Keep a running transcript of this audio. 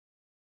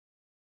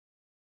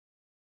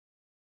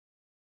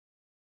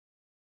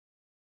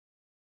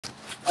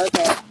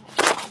Okay.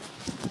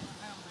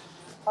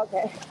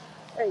 Okay.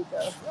 There you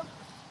go.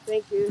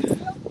 Thank you.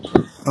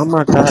 Oh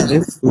my God,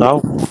 it's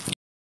snow.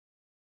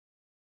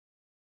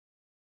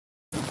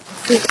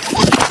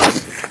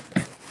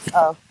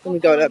 Oh, let me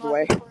go the other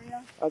way.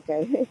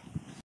 Okay.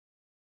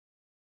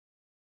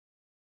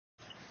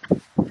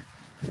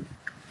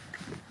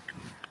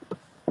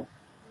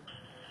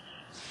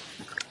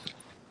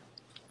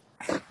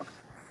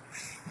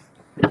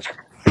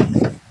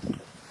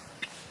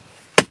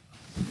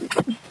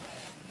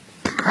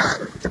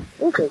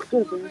 Okay.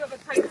 Good. A little bit of a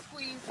tight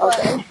squeeze.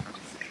 Okay.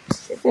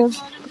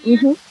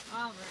 Mm-hmm.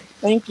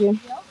 Thank you.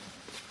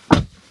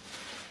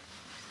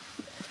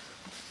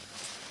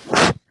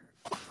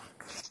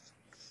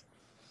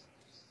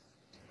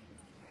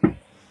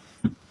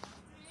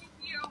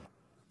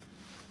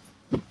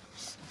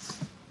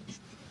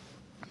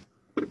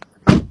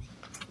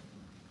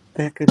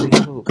 That could be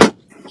who?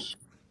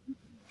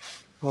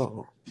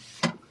 Oh,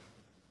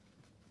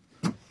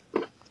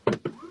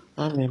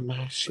 I'm in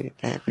my shit,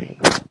 baby.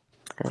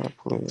 Girl,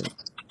 please.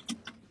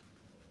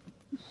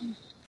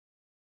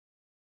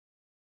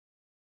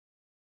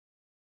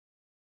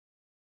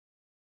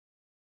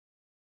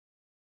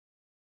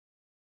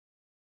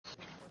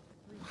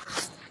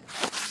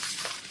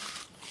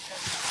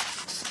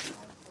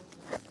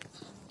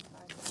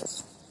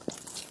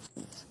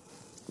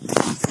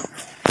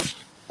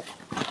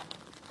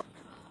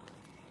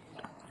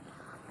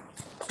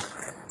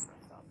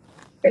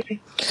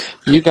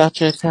 You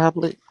got your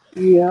tablet?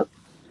 Yep,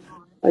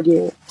 I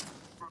did.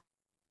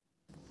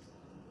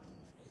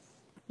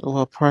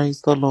 Well,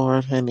 praise the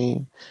Lord,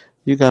 honey.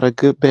 You got a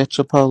good batch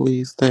of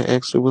police that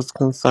actually was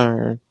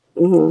concerned.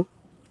 Mm-hmm.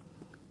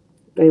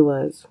 They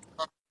was.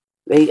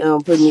 They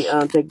put me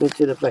take me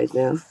to the place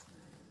now.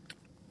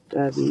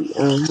 That'd be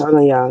hold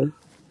on y'all.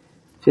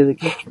 To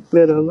the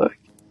middle Lord.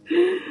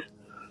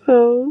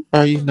 Oh.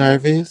 Are you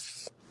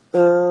nervous?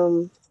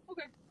 Um.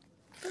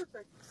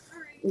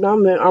 No,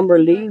 I'm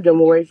relieved. I'm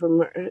away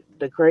from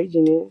the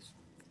craziness.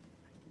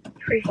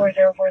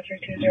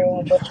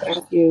 3404320.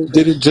 Thank you.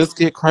 Did it just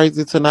get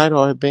crazy tonight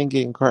or it been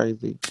getting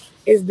crazy?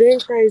 It's been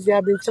crazy.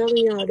 I've been telling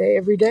y'all that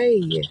every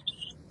day.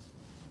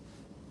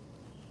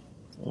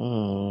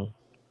 Mm.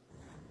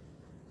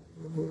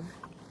 Mm-hmm.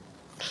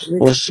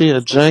 Was she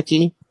a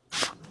junkie?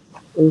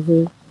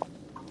 Mm-hmm.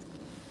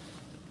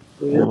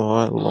 Yep.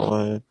 Lord,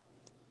 Lord.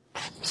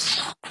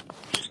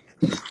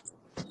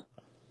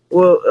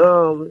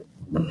 Well,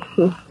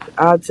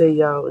 I'll tell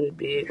y'all in a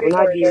bit when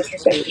I get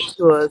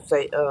to a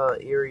say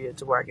area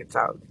to where I can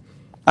talk.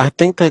 I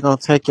think they gonna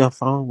take your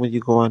phone when you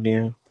go in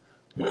there.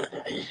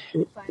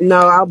 No,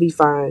 I'll be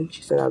fine.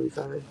 She said I'll be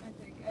fine.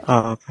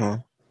 Oh,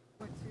 okay.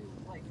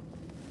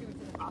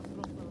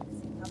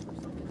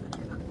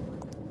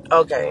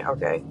 Okay,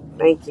 okay.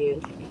 Thank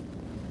you.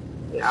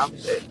 The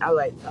officer. I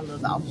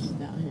love the officers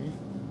down here.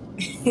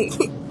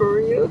 For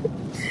real.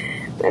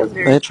 That's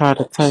very They tried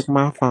to take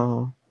my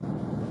phone.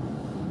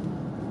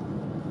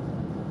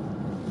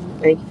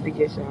 thank you for the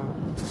gift, y'all.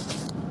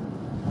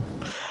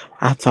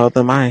 I told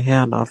them I ain't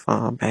had no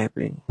phone,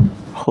 baby.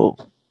 Who?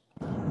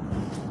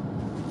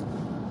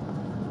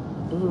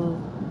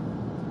 Mm-hmm.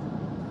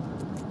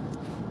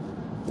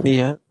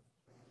 Yeah,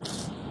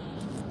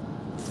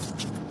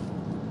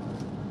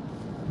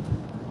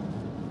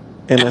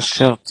 in a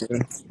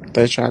shelter.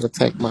 They tried to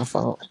take my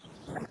phone.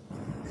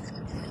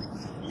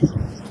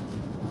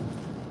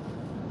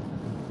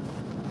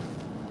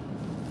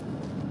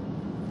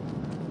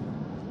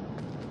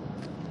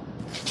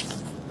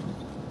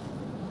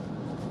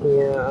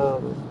 Yeah,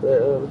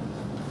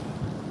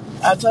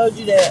 I told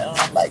you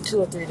that like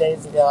 2 or 3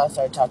 days ago I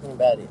started talking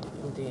about it,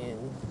 and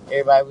then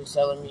everybody was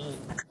telling me,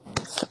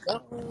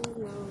 "Oh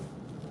no,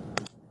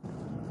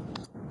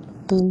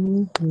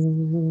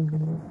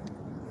 Mhm.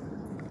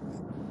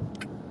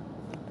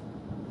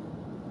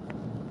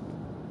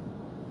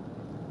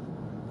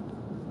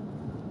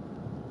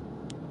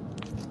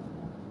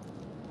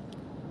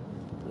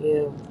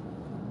 yeah,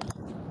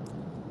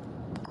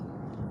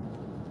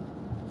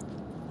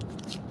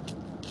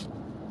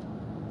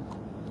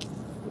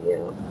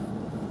 yeah,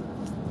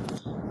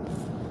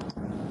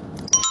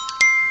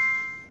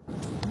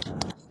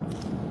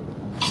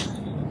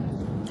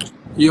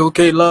 You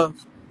okay, love?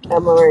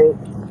 I'm alright.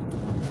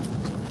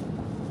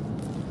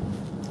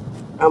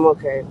 I'm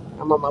okay.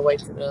 I'm on my way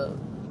to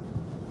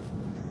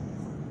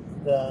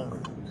the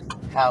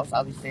house.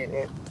 I'll be staying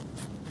there.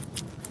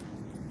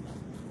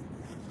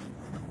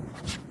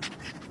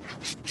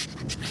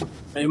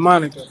 Hey,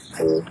 Monica,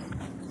 Mm.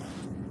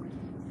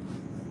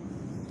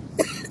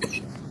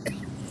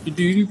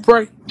 do you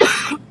pray?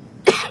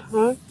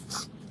 Huh?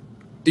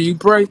 Do you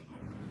pray?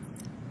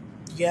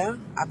 Yeah,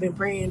 I've been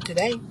praying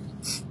today.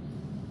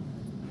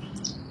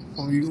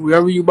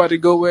 Wherever you about to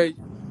go at,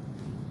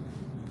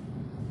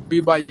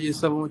 be by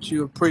yourself. I want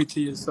you to pray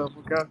to yourself,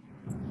 okay?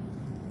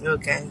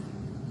 Okay,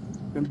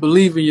 And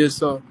believe in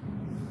yourself.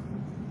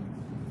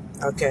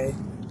 okay.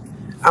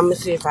 I'm gonna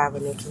see if I have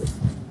enough to.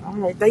 All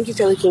right. Thank you,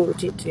 Kelly King, with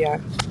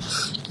TTI.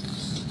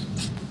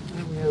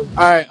 I will.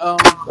 All right.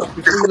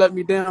 Before you let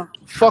me down,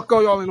 Fuck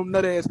all y'all in them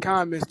nut ass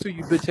comments too,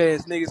 you bitch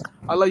ass niggas.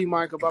 I love you,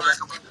 Michael. Bye bye.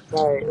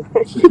 Right.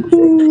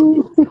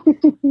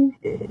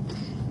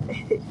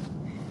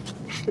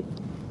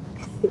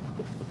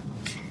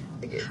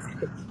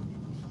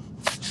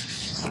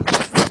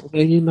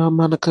 Well, you know,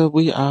 Monica,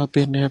 we all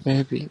been there,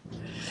 baby,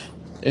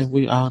 and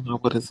we all know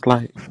what it's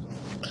like.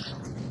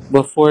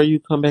 Before you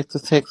come back to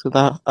Texas,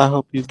 I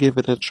hope you give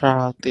it a try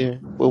out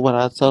there with what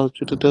I told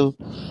you to do.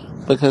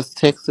 Because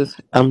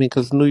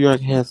because New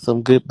York has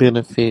some good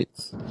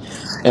benefits.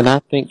 And I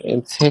think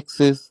in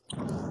Texas,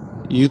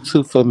 you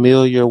too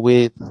familiar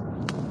with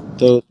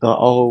the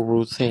old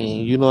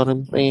routine. You know what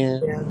I'm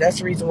saying? Yeah, that's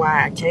the reason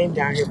why I came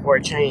down here for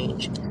a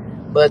change.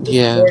 But the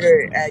Yeah.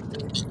 supporter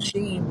actor,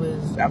 she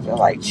was, I feel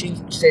like she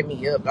set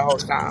me up the whole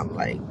time.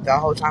 Like, the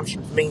whole time she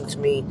was mean to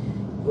me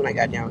when I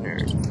got down there.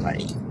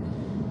 Like,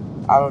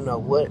 I don't know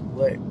what.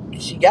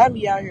 She got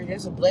me out here.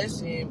 That's a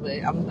blessing.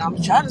 But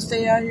I'm trying to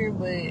stay out here.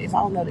 But if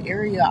I don't know the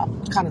area,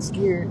 I'm kind of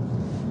scared.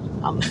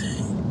 I'm,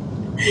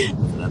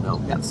 I know,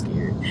 I'm kind of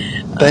scared.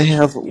 They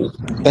have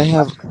they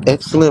have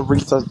excellent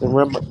resources. And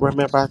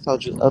remember, I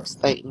told you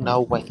upstate,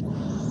 no way.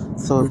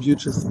 So if you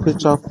just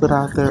put your foot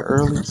out there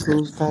early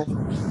Tuesday,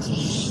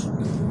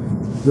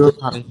 you'll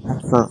probably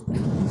have something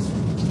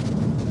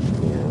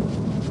Yeah,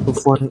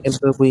 before the end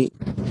of the week.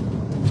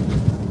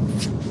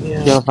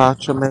 yeah. Your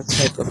voucher may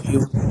take a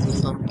few weeks or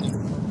something,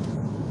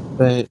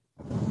 but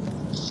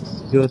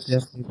you'll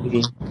definitely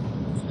be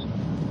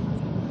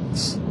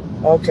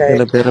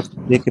in Okay. a better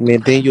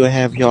predicament. Then you'll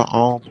have your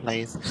own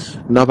place.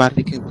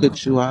 Nobody can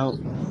put you out.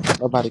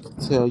 Nobody can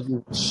tell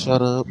you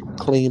shut up,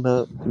 clean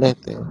up,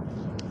 nothing.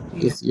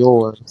 Yeah, It's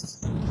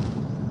yours.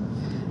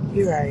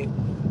 you're right.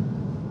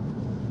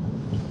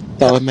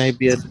 So it may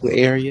be a new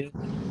area.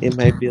 It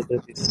may be a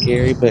little bit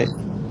scary, but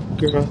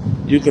girl,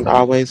 you can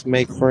always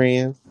make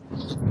friends.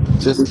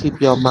 Just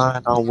keep your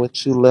mind on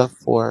what you left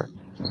for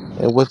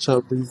and what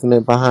your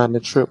reasoning behind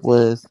the trip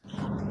was,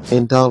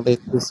 and don't let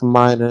this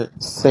minor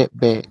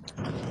setback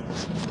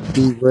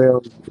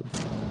derail you.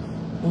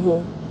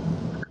 Mm-hmm.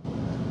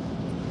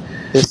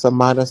 It's a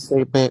minor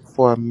setback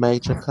for a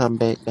major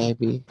comeback,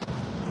 baby.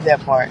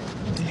 That part.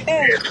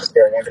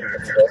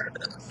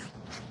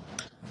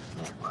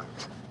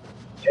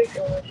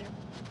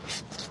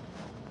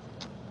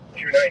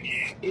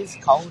 It's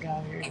cold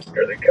out here.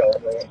 Early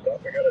California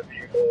stuff. I got a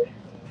vehicle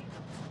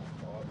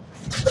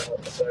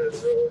on the side of the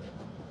road.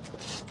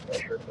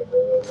 Not sure if the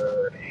rollover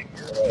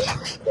or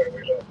quite a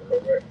ways off the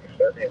roadway.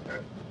 Starting in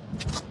time.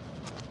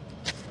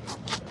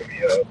 Maybe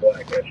a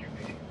black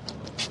SUV.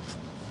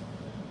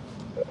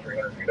 About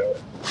 300 feet out.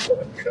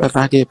 400 feet out. If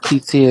I get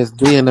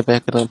PTSD in the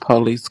back of them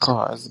police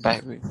cars,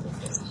 baby.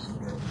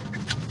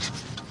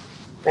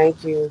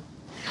 Thank you.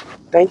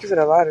 Thank you for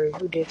the lottery.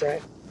 Who did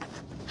that?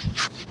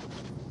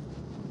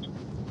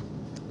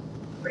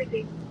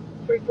 Precinct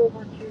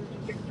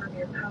 3412 to confirm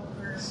your power,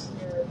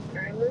 your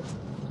Skyler.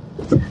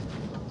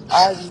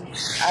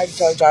 I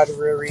told y'all the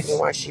real reason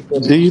why she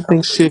put Do me. you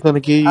think she gonna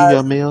give you I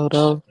your mail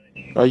though?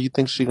 Or you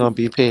think she gonna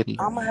be petty?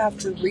 I'm gonna have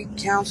to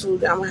re-cancel.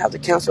 I'm gonna have to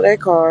cancel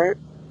that card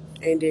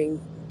and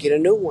then get a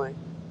new one.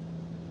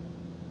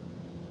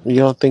 You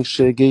don't think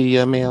she'll give you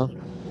your mail?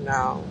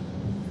 No,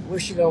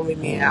 where's she gonna meet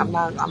me at? I'm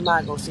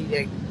not gonna see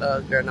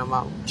that girl no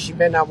more. She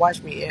better not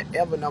watch me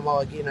ever no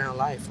more again in her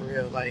life for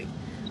real. Like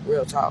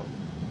real talk.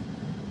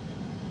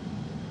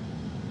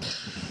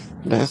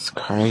 That's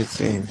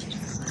crazy.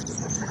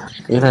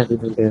 It ain't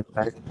even been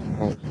 30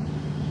 minutes.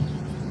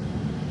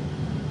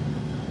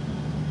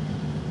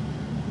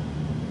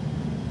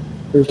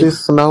 Is it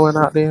snowing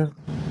out there?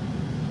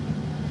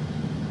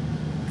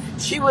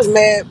 She was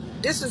mad.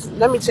 This is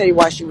let me tell you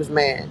why she was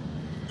mad.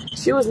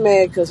 She was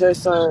mad because her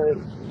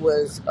son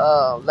was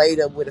laid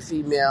up with a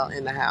female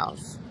in the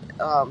house.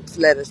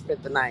 Let her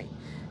spend the night.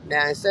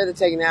 Now instead of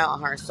taking it out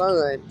on her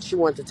son, she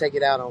wanted to take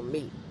it out on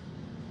me.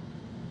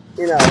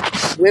 You know,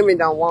 women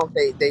don't want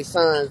they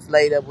sons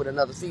laid up with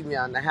another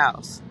female in the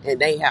house, in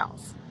their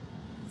house.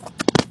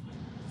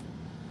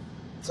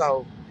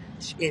 So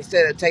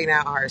instead of taking it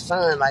out on her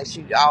son, like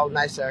she all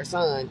nice to her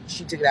son,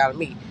 she took it out on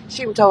me.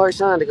 She even told her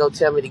son to go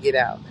tell me to get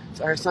out.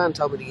 So her son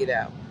told me to get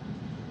out.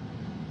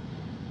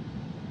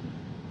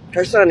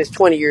 Her son is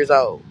 20 years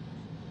old.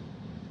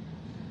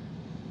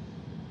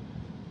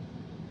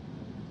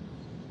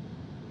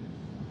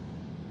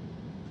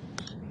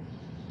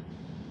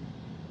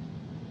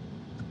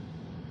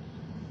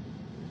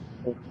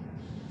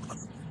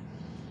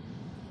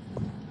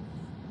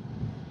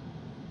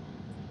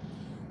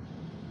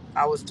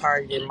 I was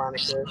targeting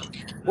Monica.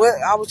 What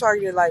I was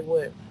targeting like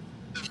what?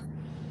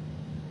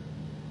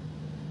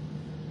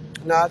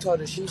 No, I told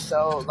her she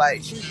sold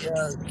like she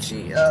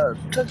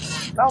took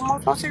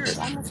almost no serious.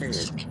 I'm not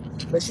serious.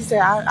 But she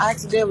said I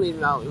accidentally it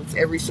was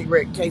every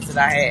cigarette case that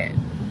I had.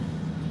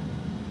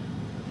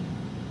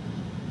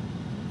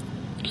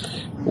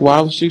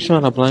 Why was she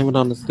trying to blame it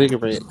on the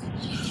cigarettes?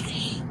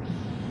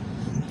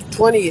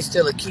 20 is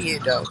still a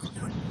kid though.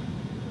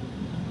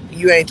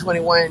 You ain't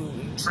 21.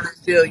 You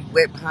still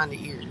wet behind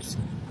the ears.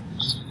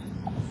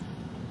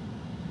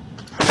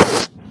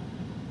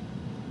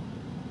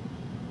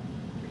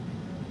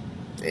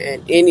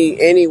 And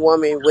any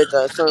woman with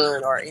a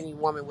son or any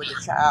woman with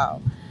a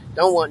child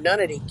don't want none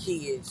of their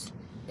kids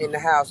in the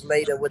house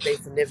later with their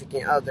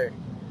significant other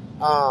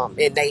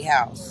in their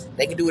house.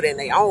 They can do it in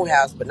their own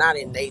house, but not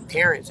in their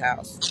parents'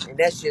 house. And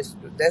that's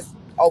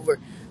over.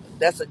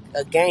 That's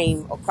a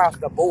game across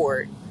the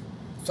board.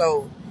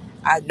 So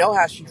I know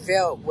how she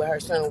felt with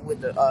her son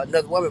with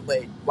another woman,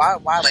 but why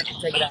would you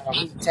take it out on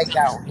me? Take it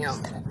out on him.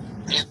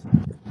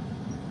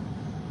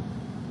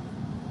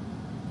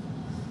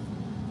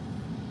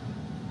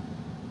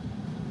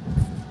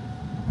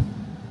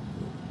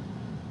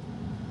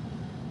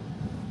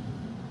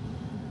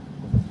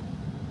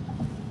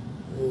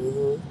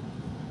 Hmm.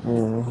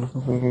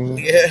 Mhm.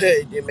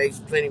 Yeah, it makes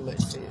plenty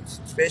much sense,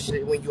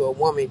 especially when you're a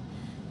woman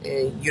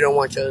and you don't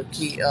want your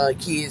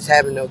kids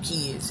having no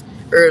kids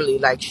early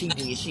like she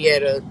did. She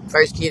had her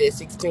first kid at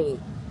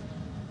 16.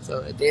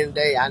 So at the end of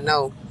the day, I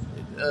know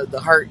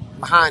the hurt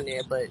behind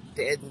that, but at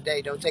the end of the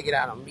day, don't take it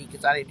out on me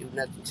because I didn't do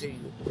nothing to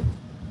you.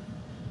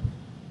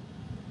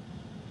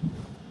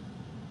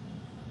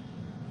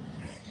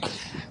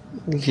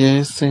 Yeah,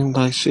 it seemed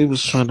like she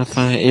was trying to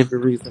find every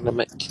reason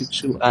to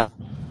get you out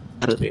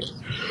of there.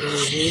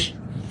 Hmm.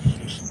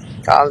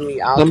 Calling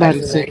me all types Somebody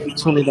of sent you names.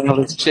 $20.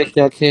 Check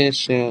your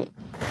cash out.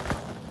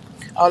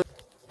 All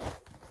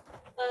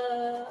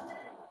Uh,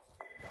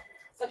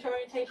 Sexual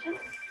orientation,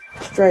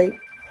 straight,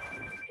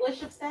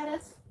 relationship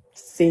status,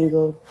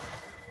 single,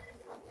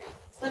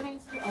 living,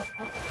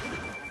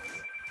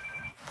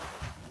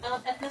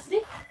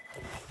 ethnicity,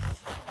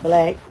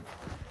 black,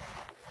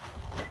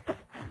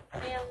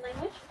 and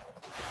language.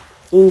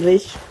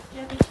 English, Do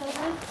you have any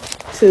children?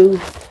 two. Two.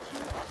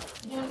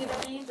 Do you want to give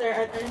their names,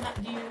 or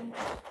not? You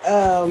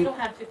Um, don't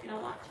have to if you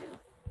don't want to.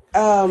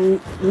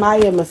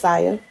 Maya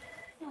Messiah.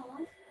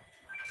 Oh,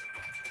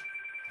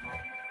 Maya,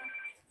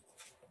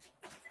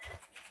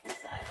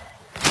 Messiah.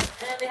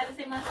 And they have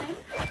the same last name.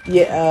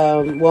 Yeah.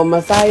 Well,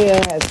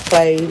 Messiah has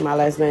Clay, my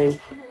last name,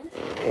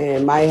 Mm-hmm.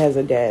 and Maya has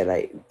a dad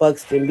like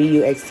Buxton,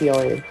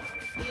 Buxton.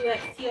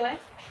 UXTOA.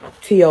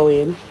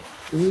 Ton.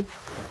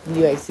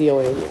 Mm-hmm.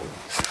 Buxton. Yeah.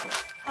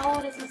 How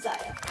old is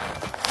Messiah?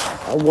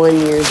 1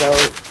 years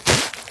old.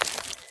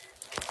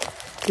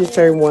 Just And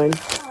turned one.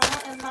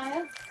 and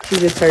Maya. She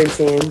just turned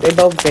 10. They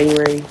both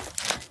January.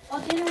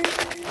 Oh, January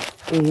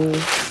baby.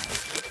 Hmm.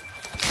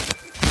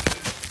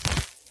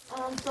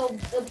 So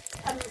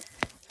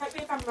correct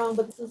me if I'm wrong,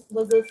 but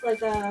was this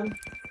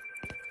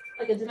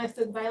like a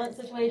domestic violence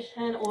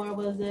situation, or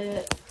was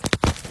it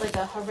like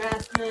a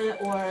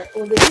harassment, or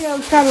was it? Yeah, it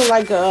was kind of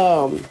like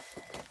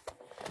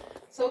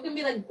So it can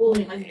be like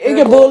bullying, like it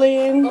get verbal.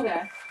 bullying,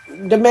 Okay.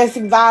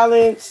 domestic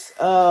violence.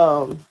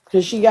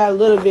 Cause she got a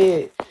little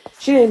bit.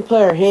 She didn't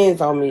put her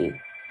hands on me,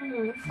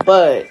 Mm-hmm.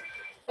 but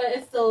But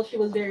it's still, she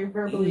was very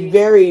verbally.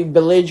 very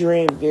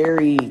belligerent,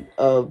 very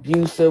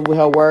abusive with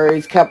her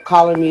words. Kept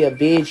calling me a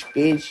bitch,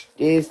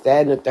 this,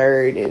 that, and the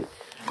third. And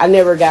I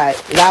never got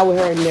with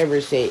her. And never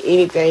said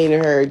anything to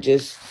her.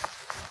 Just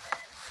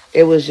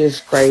it was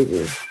just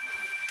crazy. So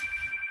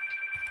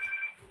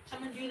I'm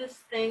gonna do this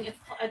thing.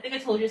 I think I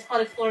told you it's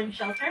called Exploring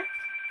Shelter.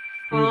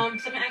 So I'm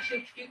gonna ask you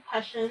a few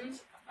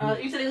questions.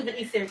 You said they live in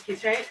East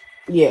Syracuse, right?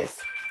 Yes.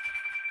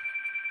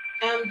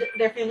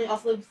 Their family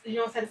also lives. You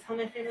know what side of town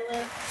their family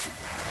lives?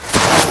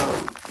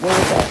 What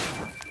was that?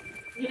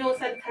 You know what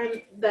side of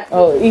town that?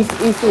 Oh, East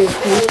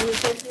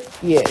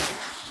Syracuse.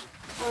 Yes.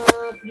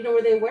 You know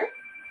where they work?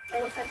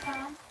 Or what side of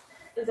town?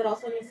 Is it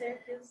also in East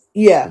Syracuse?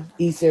 Yeah,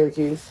 East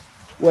Syracuse.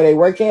 Where they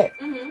work at?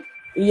 Mm-hmm.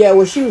 Yeah,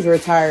 well, she was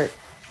retired,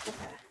 Okay.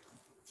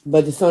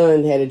 but the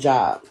son had a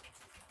job.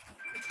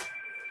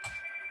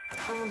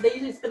 They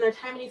usually spend their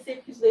time in East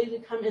Syracuse. They usually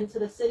come into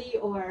the city,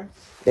 or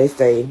They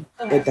stay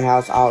okay. at the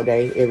house all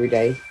day, every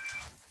day.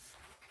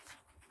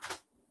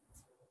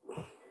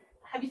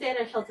 Have you stayed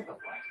in a shelter before?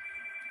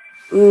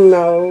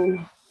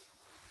 No.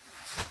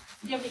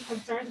 Do you have any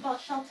concerns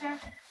about shelter?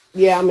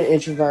 Yeah, I'm an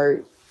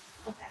introvert.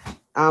 Okay.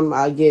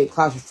 I get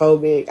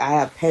claustrophobic. I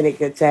have panic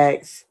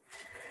attacks.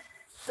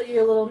 So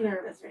you're a little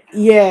nervous right now.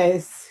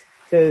 Yes,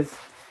 because.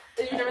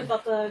 Are you nervous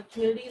about the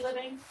community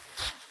living?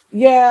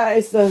 Yeah,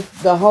 it's the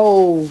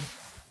whole. The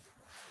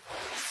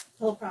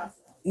whole process.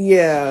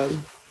 Yeah,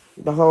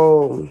 the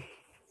whole.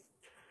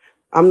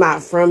 I'm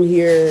not from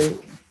here.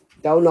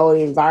 Don't know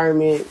the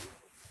environment.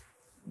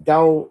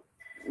 Don't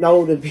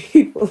know the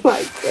people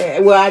like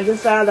that. Well, I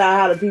just found out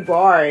how the people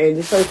are, and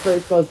this first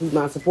person supposed to be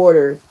my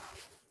supporter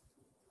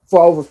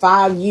for over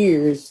 5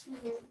 years.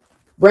 Mm-hmm.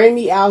 Bring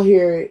me out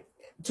here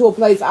to a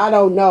place I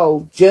don't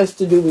know just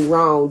to do me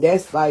wrong.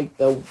 That's like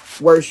the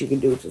worst you can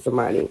do to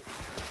somebody.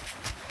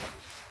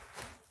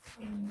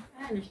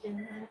 I understand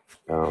that.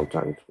 Oh, I'm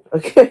talking.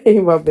 Okay,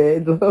 my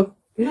bad, love.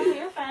 No,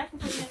 you're fine. I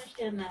completely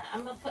understand that.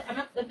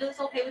 If it's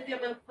okay with you,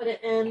 I'm gonna put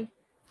it in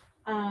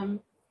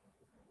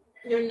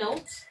your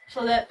notes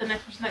so that the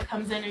next person that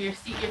comes in or your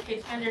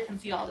case manager can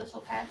see all this.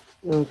 Okay.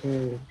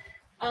 Okay.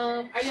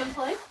 Are you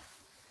employed?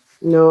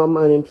 No, I'm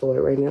unemployed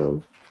right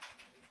now.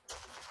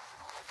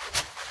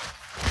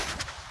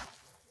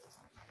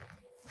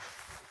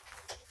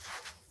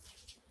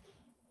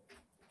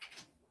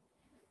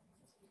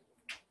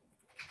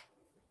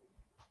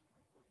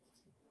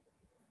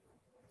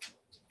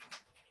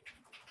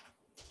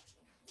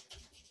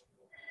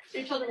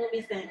 Your children will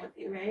be staying with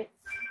you, right?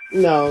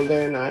 No,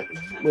 they're not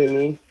with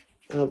me.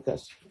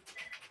 Because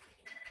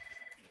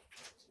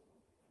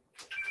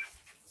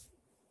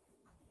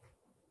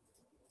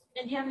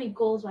And do you have any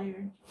goals while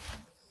you're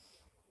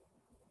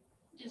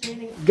just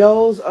anything?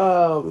 goals,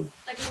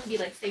 Like it would be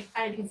like safe.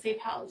 I can safe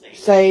housing.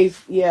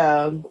 safe,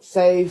 yeah,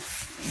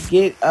 safe.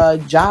 Get a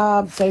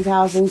job, safe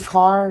housing,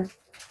 car.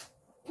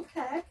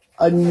 Okay.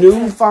 A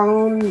new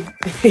phone.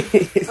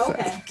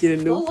 Okay. Get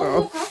a new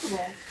phone. What's possible?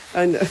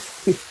 I know.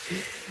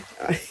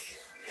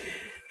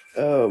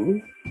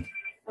 I'm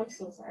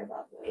so sorry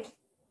about this.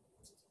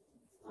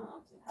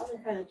 How to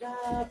find a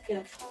job,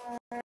 get a car.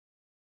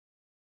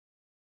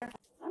 I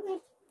mean,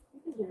 you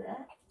can do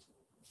that.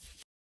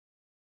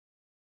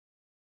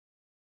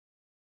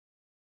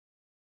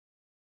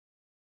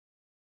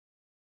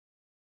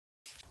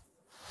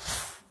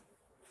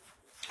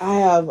 I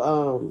have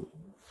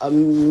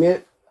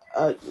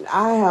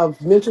I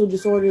have mental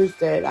disorders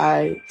that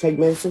I take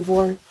medicine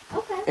for.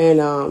 Okay. And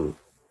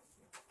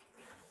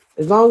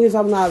as long as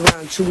I'm not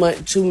around too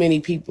many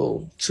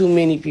people,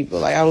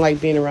 like I don't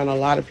like being around a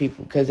lot of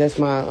people because that's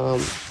where my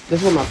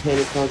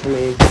panic comes from,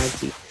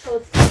 anxiety. So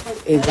it's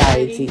like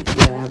Anxiety,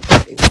 yeah, I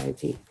have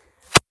anxiety.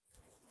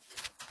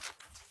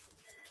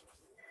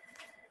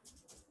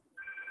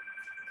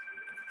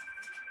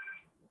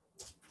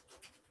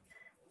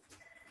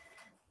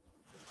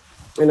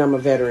 And I'm a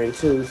veteran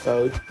too,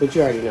 but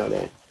you already know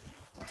that.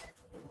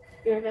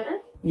 You're a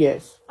veteran?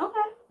 Yes. Okay.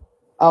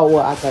 Oh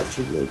well, I thought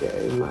you knew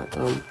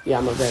that. Yeah,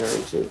 I'm a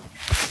veteran too.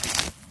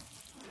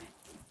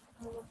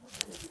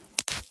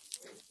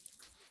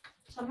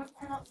 So I'm gonna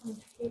print out some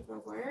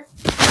paperwork.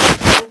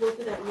 I'll go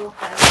through that real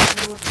fast. I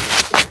know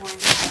it's a boring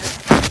part.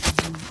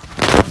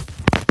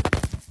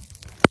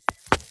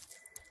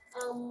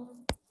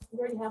 We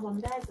already have one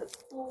bags at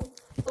school.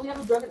 So we have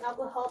a drug and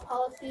alcohol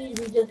policy.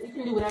 You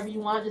can do whatever you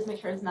want. Just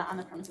make sure it's not on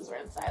the premises or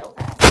inside.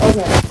 Okay.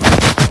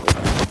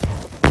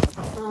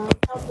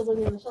 Also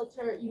living in the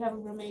shelter, you have a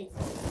roommate,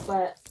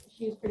 but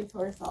she's pretty to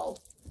herself.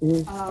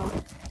 Mm-hmm.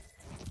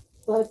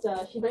 But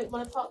she might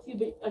want to talk to you.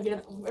 But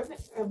again, when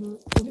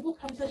people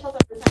come to the shelter,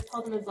 first I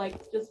tell them is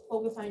like just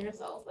focus on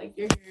yourself. Like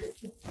you're here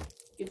to,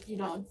 if you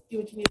know, do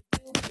what you need to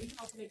do. But you can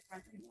also make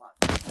friends if you want.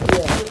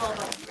 Yeah. It's all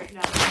about you right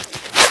now.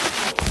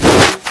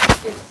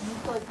 If you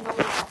feel like you don't want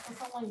to talk to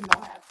someone, you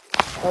don't have to.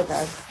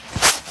 Okay.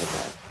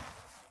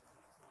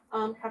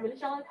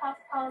 Confidentiality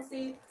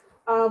policy.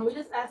 We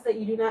just ask that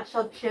you do not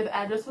share the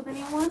address with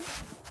anyone.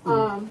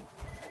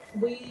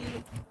 We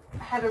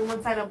have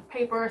everyone sign a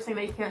paper saying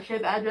that you can't share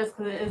the address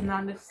because it is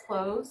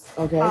non-disclosed.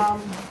 Okay.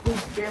 We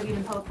barely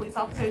even tell the police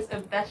officers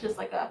if that's just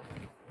like that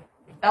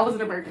was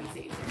an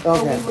emergency. Okay.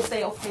 So we will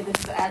say, okay, this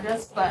is the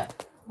address,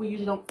 but we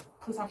usually don't.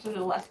 Police officers are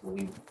the last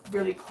we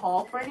really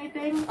call for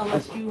anything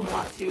unless you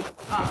want to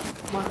call.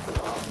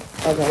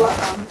 Okay.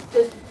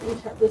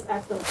 But just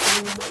ask them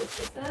what this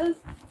is.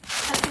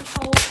 Pest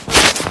control.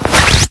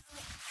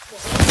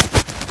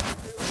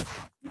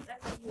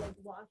 You like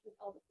wash with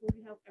all the food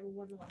you have,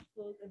 everyone to wash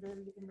clothes, and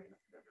then we can bring up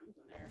the rooms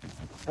in there.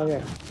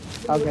 Okay.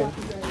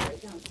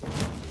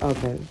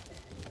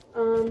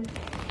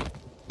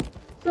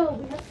 So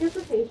we have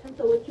transportation.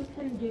 So what you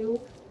can do,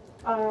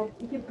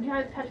 you can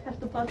try to catch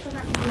the bus or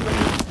not.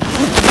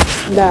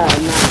 No,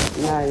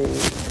 not any.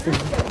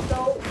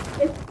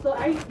 So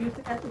I used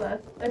to catch the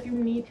bus. If you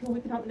need to, we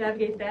can help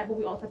navigate that. But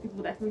we also have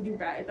people that can do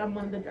rides. I'm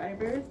one of the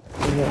drivers.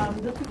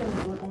 This week I'm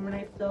doing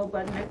overnight still,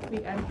 but next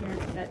week I'm here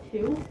to that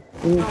too.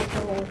 So if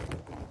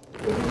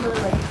you want to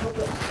like help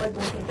with like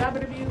going to a job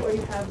interview or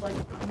you have like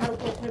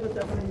medical appointments,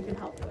 that's something we can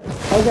help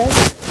with. Okay.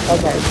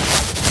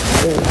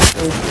 Yeah,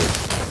 thank you.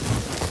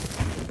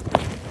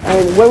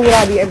 And when will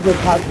I be able to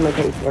talk to my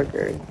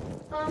caseworker?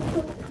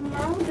 So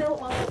tomorrow they'll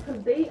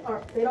because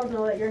they don't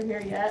know that you're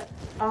here yet.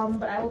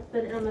 But I will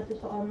send in a message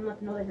to all of them, let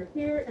them know that you're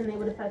here, and they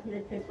will decide who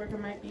their caseworker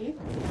might be.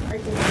 Or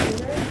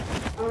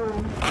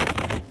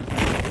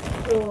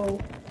so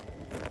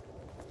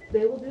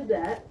they will do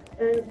that.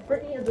 And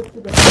Brittany is a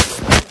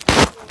supervisor.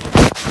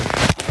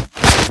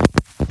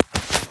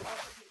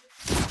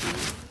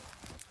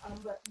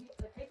 But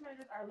the case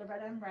managers are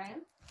Loretta and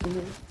Brian. And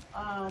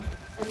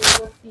they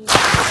will see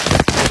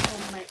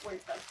who might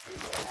work best for you.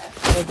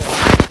 Okay.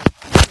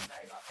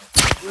 Sorry about this.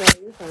 No,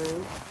 you're fine.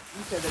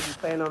 You said that you're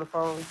playing on the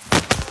phone.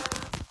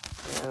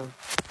 Yeah.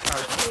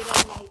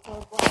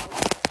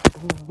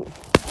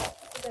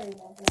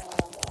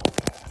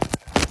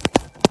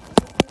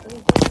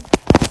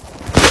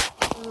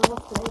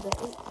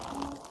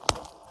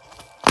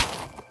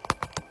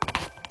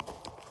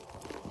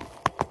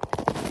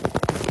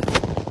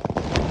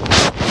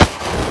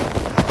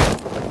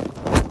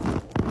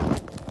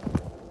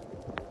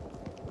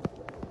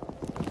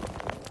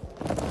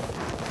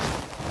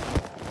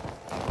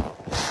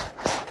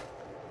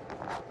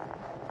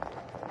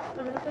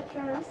 I'm going to put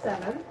you on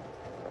 7.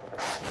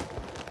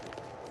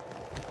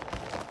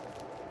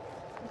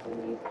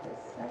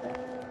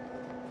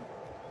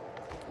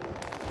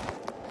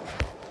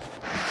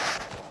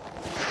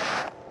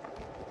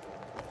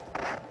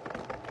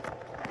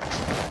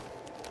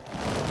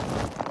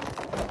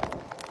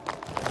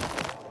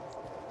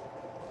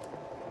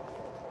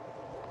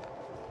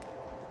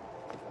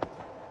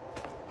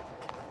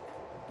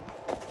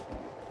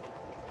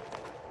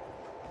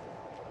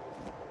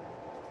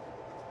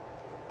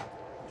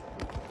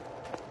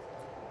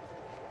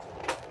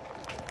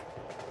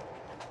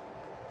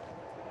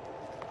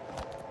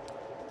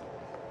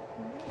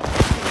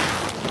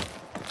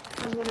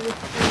 I'm gonna receive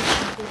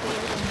some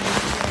paperwork and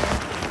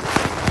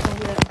then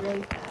do that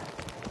really fast.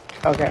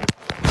 Okay.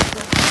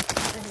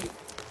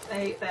 I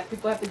hate that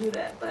people have to do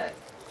that, but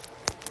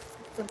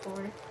it's the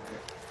boring part.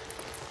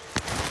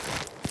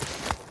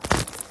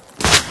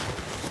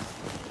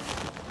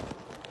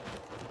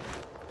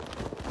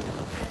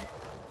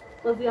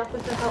 Was the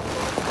officer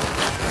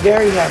helpful?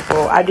 Very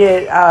helpful. I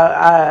did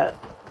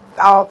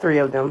all 3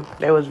 of them.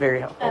 They was very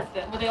helpful. That's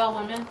good. Were they all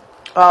women?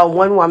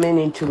 1 woman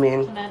and 2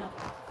 men. 2 men.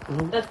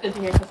 Okay. That's good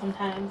to hear because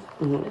sometimes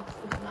it's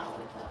not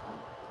always that.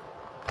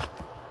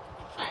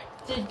 Alright.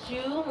 Did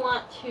you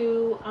want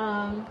to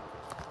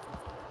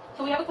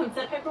so we have a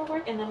consent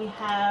paperwork and then we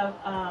have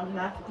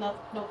no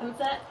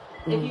consent.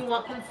 If you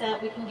want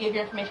consent, we can give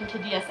your information to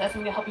DSS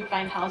and we'll help you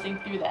find housing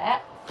through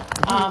that.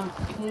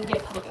 You can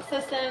get public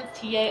assistance,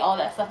 TA, all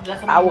that stuff.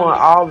 That's I want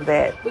all of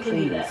that. We can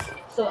do that.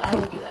 So I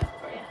will do that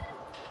for you.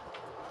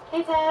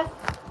 Hey, Taz.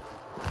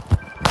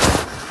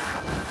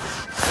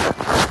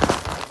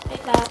 Hey,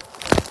 Taz.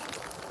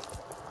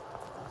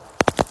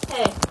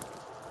 Hey.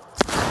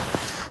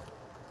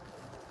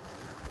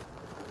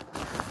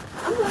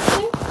 I'm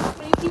listening.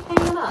 But you keep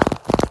hanging up.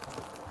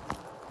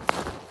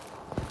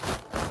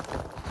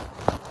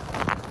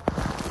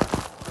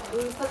 Right,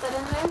 will you put that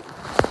in there?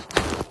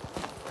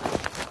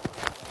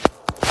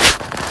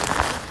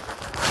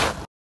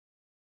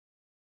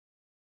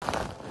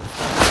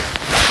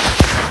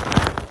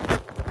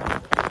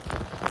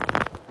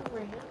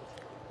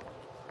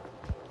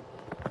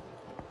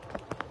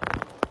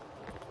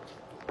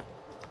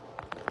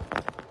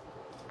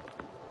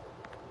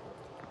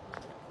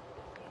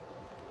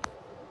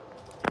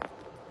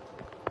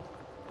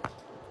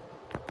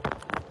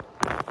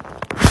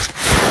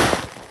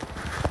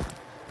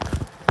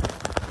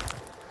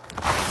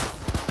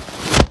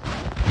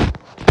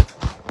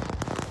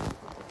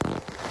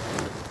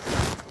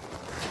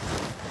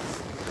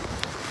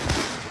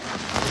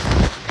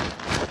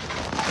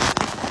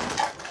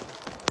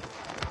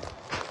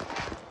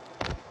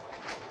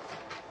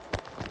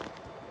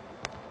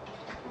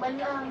 When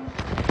did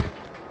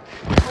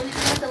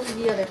you have to leave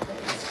the other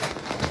place?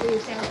 Were you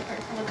staying with the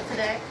person? Was it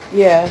today?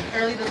 Yeah.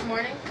 Early this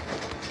morning?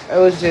 It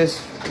was just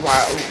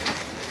wow.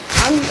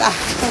 I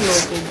don't know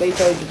if they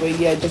told you, but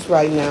yeah, just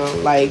right now,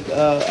 like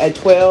at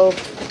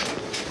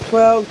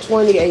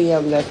 12:20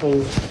 a.m. That's when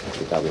you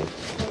told me.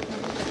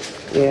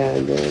 Yeah,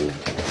 and then.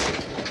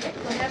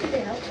 I'm happy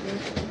they helped you. I'm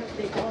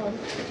happy they called.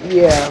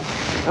 Yeah,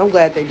 I'm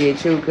glad they did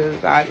too,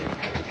 cause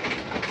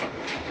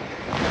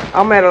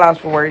I'm at a loss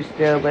for words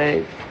still,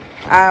 but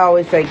I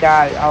always say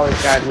God always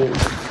got me,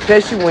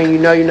 especially when you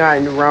know you're not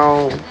in the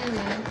wrong.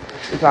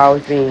 It's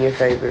always being in your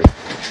favor.